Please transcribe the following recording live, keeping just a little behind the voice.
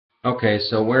Okay,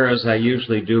 so whereas I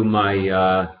usually do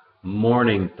my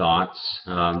morning thoughts,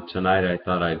 tonight I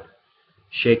thought I'd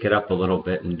shake it up a little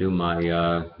bit and do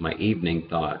my evening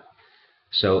thought.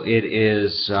 So it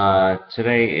is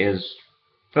today is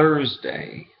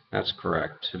Thursday. That's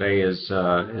correct. Today is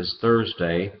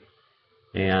Thursday,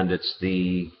 and it's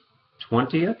the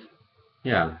 20th.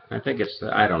 Yeah, I think it's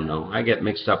I don't know. I get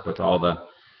mixed up with all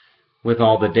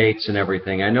the dates and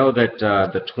everything. I know that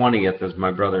the 20th is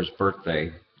my brother's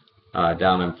birthday,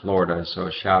 down in Florida. So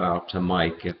a shout out to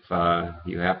Mike if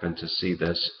you happen to see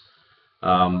this.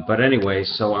 But anyway,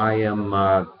 so I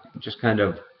am just kind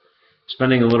of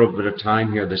spending a little bit of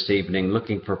time here this evening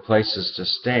looking for places to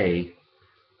stay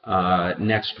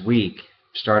next week.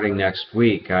 Starting next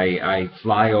week, I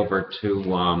fly over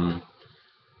to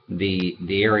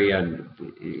the area.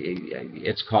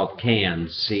 It's called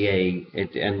Cairns,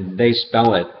 and they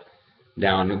spell it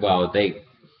down. Well,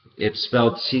 it's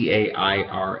spelled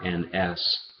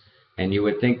Cairns, and you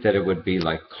would think that it would be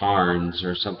like Carnes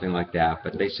or something like that,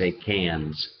 but they say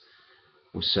Cans,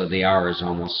 so the R is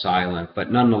almost silent. But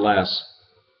nonetheless,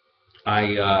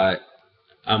 I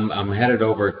I'm headed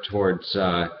over towards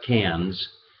Cairns,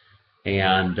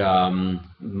 and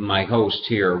my host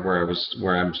here,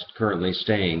 where I'm currently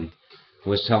staying,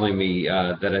 was telling me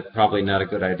that it's probably not a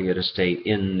good idea to stay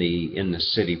in the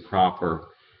city proper,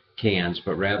 Cairns,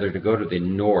 but rather to go to the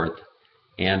north.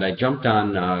 And I jumped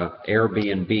on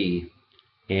Airbnb,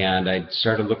 and I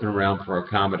started looking around for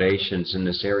accommodations in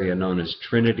this area known as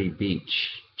Trinity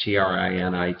Beach,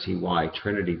 Trinity,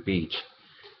 Trinity Beach.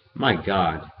 My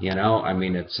God, I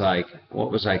mean, it's like,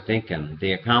 what was I thinking?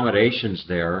 The accommodations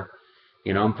there,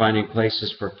 I'm finding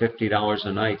places for $50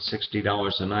 a night,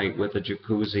 $60 a night with a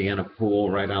jacuzzi and a pool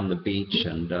right on the beach,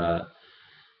 and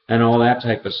all that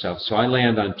type of stuff. So I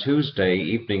land on Tuesday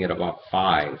evening at about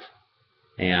 5,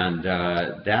 and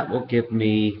that will give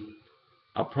me,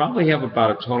 I'll probably have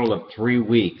about a total of 3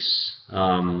 weeks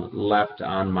left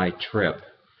on my trip.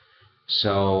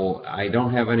 So I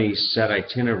don't have any set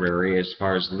itinerary as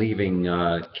far as leaving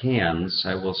Cairns.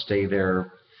 I will stay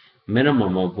there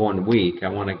minimum of 1 week. I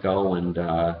want to go and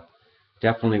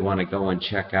definitely want to go and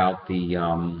check out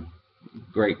the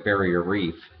Great Barrier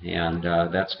Reef, and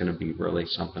that's going to be really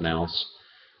something else.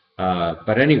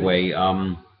 But anyway,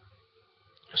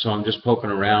 so I'm just poking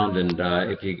around, and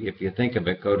if you think of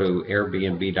it, go to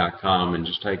Airbnb.com and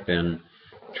just type in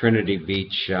Trinity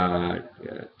Beach,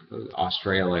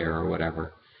 Australia or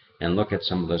whatever, and look at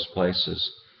some of those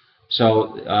places.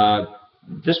 So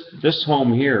this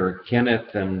home here,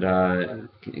 Kenneth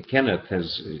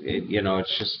has,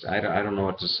 it's just I don't know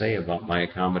what to say about my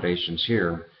accommodations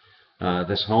here.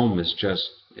 This home is just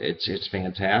it's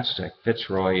fantastic.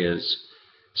 Fitzroy is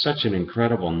such an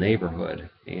incredible neighborhood,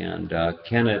 and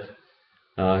Kenneth,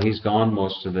 he's gone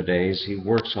most of the days. He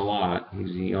works a lot.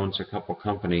 He owns a couple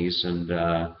companies, and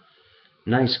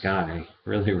nice guy,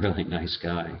 really, really nice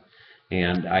guy.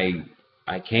 And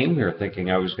I came here thinking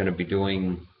I was going to be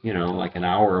doing, like an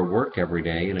hour of work every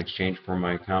day in exchange for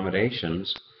my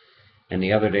accommodations. And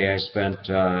the other day I spent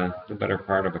the better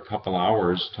part of a couple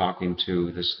hours talking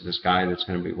to this guy that's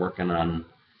going to be working on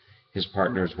his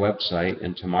partner's website.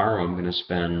 And tomorrow I'm going to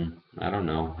spend, I don't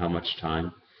know how much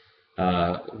time,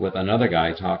 with another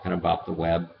guy talking about the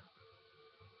web.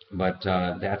 But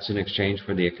that's in exchange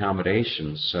for the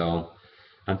accommodations. So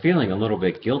I'm feeling a little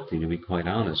bit guilty, to be quite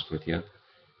honest with you.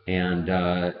 And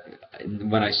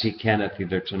when I see Kenneth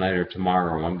either tonight or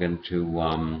tomorrow, I'm going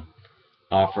to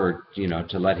offer,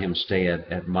 to let him stay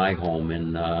at my home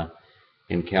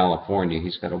in California.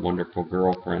 He's got a wonderful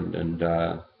girlfriend, and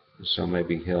so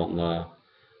maybe he'll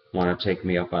want to take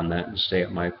me up on that and stay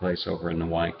at my place over in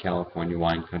the California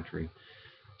wine country.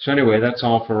 So anyway, that's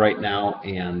all for right now,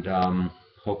 and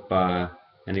hope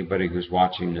anybody who's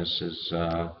watching this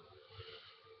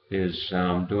is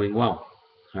doing well.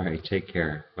 All right, take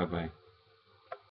care. Bye-bye.